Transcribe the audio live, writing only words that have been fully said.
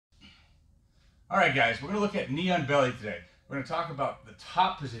All right, guys, we're going to look at knee on belly today. We're going to talk about the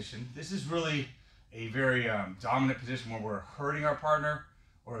top position. This is really a very dominant position where we're hurting our partner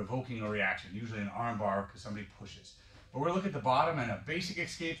or evoking a reaction, usually an arm bar because somebody pushes. But we're going to look at the bottom and a basic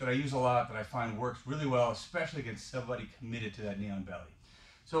escape that I use a lot that I find works really well, especially against somebody committed to that knee on belly.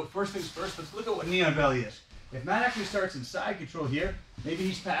 So first things first, let's look at what knee on belly is. If Matt actually starts in side control here, maybe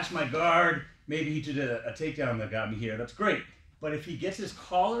he's past my guard, maybe he did a takedown that got me here, that's great. But if he gets his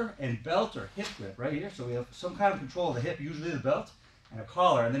collar and belt or hip grip right here, so we have some kind of control of the hip, usually the belt, and a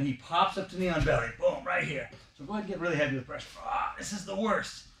collar, and then he pops up to knee on belly, boom, right here. So go ahead and get really heavy with pressure. Ah, this is the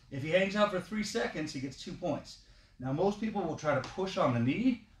worst. If he hangs out for 3 seconds, he gets 2 points. Now most people will try to push on the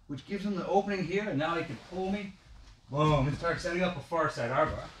knee, which gives him the opening here, and now he can pull me, boom, and start setting up a far side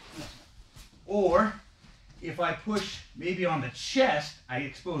armbar. Or if I push maybe on the chest, I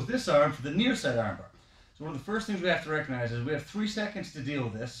expose this arm for the near side armbar. So one of the first things we have to recognize is we have 3 seconds to deal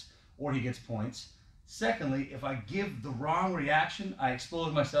with this, or he gets points. Secondly, if I give the wrong reaction, I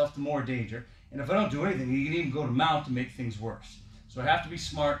expose myself to more danger. And if I don't do anything, you can even go to mount to make things worse. So I have to be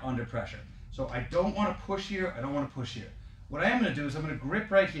smart under pressure. So I don't want to push here, I don't want to push here. What I am going to do is I'm going to grip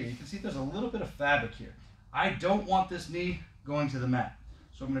right here. You can see there's a little bit of fabric here. I don't want this knee going to the mat.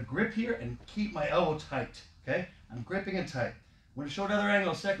 So I'm going to grip here and keep my elbow tight, okay? I'm gripping it tight. I'm going to show another angle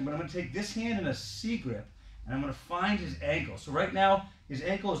in a second, but I'm going to take this hand in a C grip, and I'm going to find his ankle. So right now, his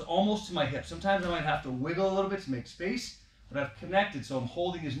ankle is almost to my hip. Sometimes I might have to wiggle a little bit to make space, but I've connected, so I'm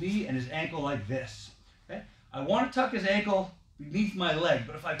holding his knee and his ankle like this, okay? I want to tuck his ankle beneath my leg,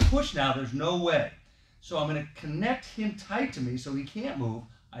 but if I push now, there's no way. So I'm going to connect him tight to me so he can't move.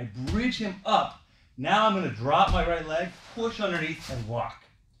 I bridge him up. Now I'm going to drop my right leg, push underneath, and walk.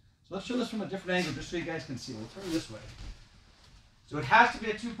 So let's show this from a different angle just so you guys can see. We'll turn this way. So it has to be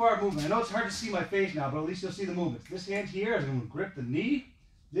a 2-part movement. I know it's hard to see my face now, but at least you'll see the movements. This hand here is going to grip the knee.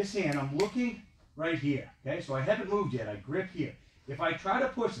 This hand, I'm looking right here. Okay, so I haven't moved yet. I grip here. If I try to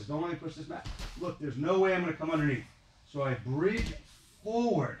push this, don't let me push this back. Look, there's no way I'm going to come underneath. So I bridge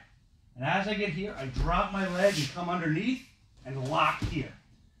forward. And as I get here, I drop my leg and come underneath and lock here.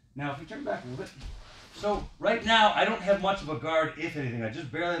 Now, if we turn back a little bit. So right now, I don't have much of a guard, if anything. I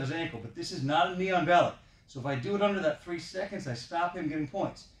just barely have his ankle, but this is not a knee on belly. So if I do it under that 3 seconds, I stop him getting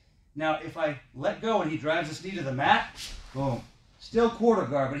points. Now, if I let go and he drives this knee to the mat, boom. Still quarter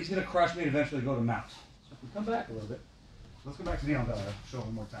guard, but he's going to crush me and eventually go to mount. So if we come back a little bit, let's go back to knee on belly. I'll show it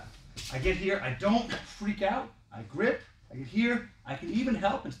one more time. I get here, I don't freak out. I grip, I get here. I can even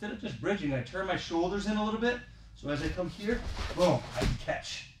help. Instead of just bridging, I turn my shoulders in a little bit. So as I come here, boom, I can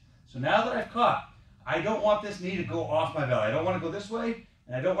catch. So now that I've caught, I don't want this knee to go off my belly. I don't want to go this way,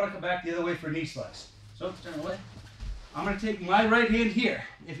 and I don't want to come back the other way for a knee slice. So let's turn away. I'm going to take my right hand here.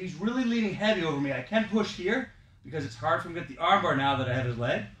 If he's really leaning heavy over me, I can push here because it's hard for him to get the armbar now that I have his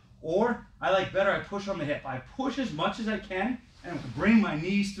leg. Or I like better, I push on the hip. I push as much as I can and bring my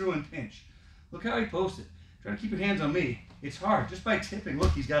knees through and pinch. Look how he posted. Try to keep your hands on me. It's hard. Just by tipping,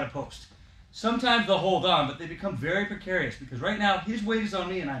 look, he's got a post. Sometimes they'll hold on, but they become very precarious because right now his weight is on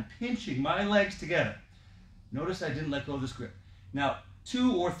me and I'm pinching my legs together. Notice I didn't let go of this grip. Now,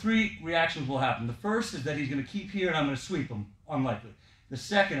 2 or 3 reactions will happen. The first is that he's going to keep here and I'm going to sweep him. Unlikely. The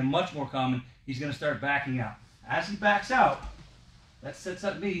second, and much more common, he's going to start backing out. As he backs out, that sets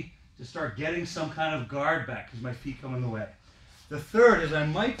up me to start getting some kind of guard back because my feet come in the way. The third is I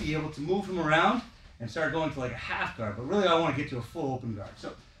might be able to move him around and start going to like a half guard, but really I want to get to a full open guard. So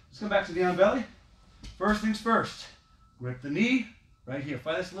let's come back to knee on belly. First things first, grip the knee right here.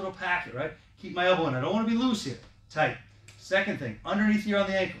 Find this little packet, right? Keep my elbow in. I don't want to be loose here. Tight. Second thing, underneath here on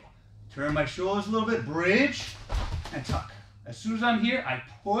the ankle. Turn my shoulders a little bit, bridge, and tuck. As soon as I'm here, I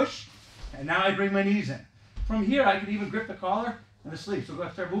push, and now I bring my knees in. From here, I can even grip the collar and the sleeve. So go ahead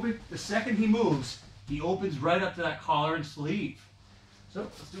and start moving. The second he moves, he opens right up to that collar and sleeve. So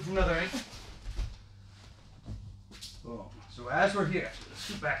let's do it from another angle. Boom. So as we're here, let's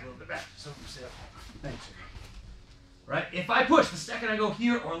scoot back a little bit back. So sit up. Thanks. Right? If I push, the second I go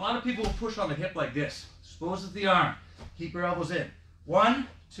here, or a lot of people will push on the hip like this. Exposes the arm. Keep your elbows in. 1,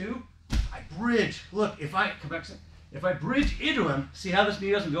 2, I bridge. Look, if I come back, if I bridge into him, see how this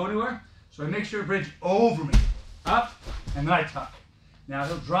knee doesn't go anywhere? So I make sure to bridge over me. Up, and then I tuck. Now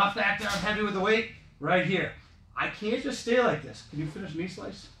he'll drop back down heavy with the weight right here. I can't just stay like this. Can you finish knee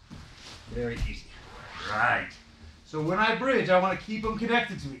slice? Very easy. Right. So when I bridge, I want to keep him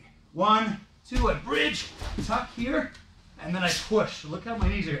connected to me. 1, 2, I bridge, tuck here, and then I push. Look how my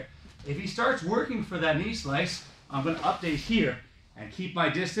knees are here. If he starts working for that knee slice, I'm going to update here and keep my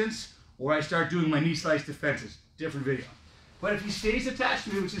distance, or I start doing my knee slice defenses. Different video. But if he stays attached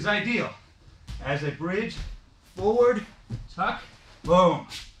to me, which is ideal, as I bridge, forward, tuck, boom.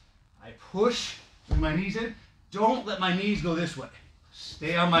 I push, my knees in. Don't let my knees go this way.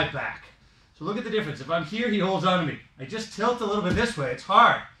 Stay on my back. So look at the difference. If I'm here, he holds on to me. I just tilt a little bit this way. It's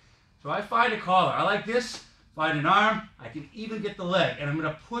hard. So I find a collar. I like this. Find an arm. I can even get the leg. And I'm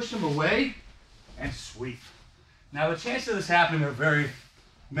going to push him away and sweep. Now the chances of this happening are very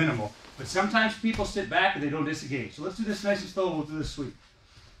minimal. But sometimes people sit back and they don't disengage. So let's do this nice and slow. We'll do this sweep.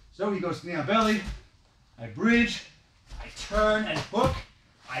 So he goes knee on belly. I bridge. I turn and hook.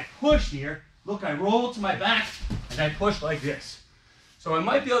 I push here. Look, I roll to my back and I push like this. So I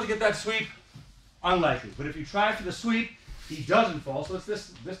might be able to get that sweep. Unlikely. But if you try for the sweep, he doesn't fall. So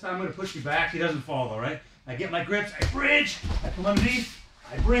this time I'm going to push you back. He doesn't fall though, right? I get my grips. I bridge. I come underneath.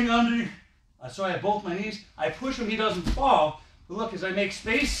 I bring under. So I have both my knees. I push him. He doesn't fall. But look, as I make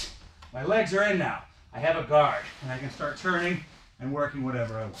space, my legs are in now. I have a guard. And I can start turning and working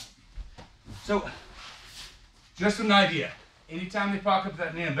whatever I want. So, just an idea. Anytime they pop up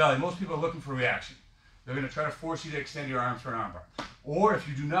that knee and belly, most people are looking for reaction. They're going to try to force you to extend your arms for an armbar. Or if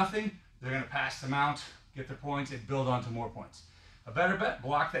you do nothing, they're going to pass them out, get their points, and build onto more points. A better bet,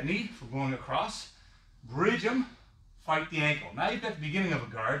 block that knee from going across, bridge them, fight the ankle. Now you've got the beginning of a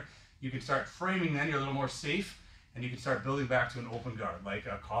guard. You can start framing then, you're a little more safe, and you can start building back to an open guard, like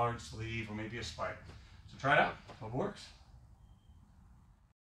a collared sleeve or maybe a spider. So try it out, hope it works.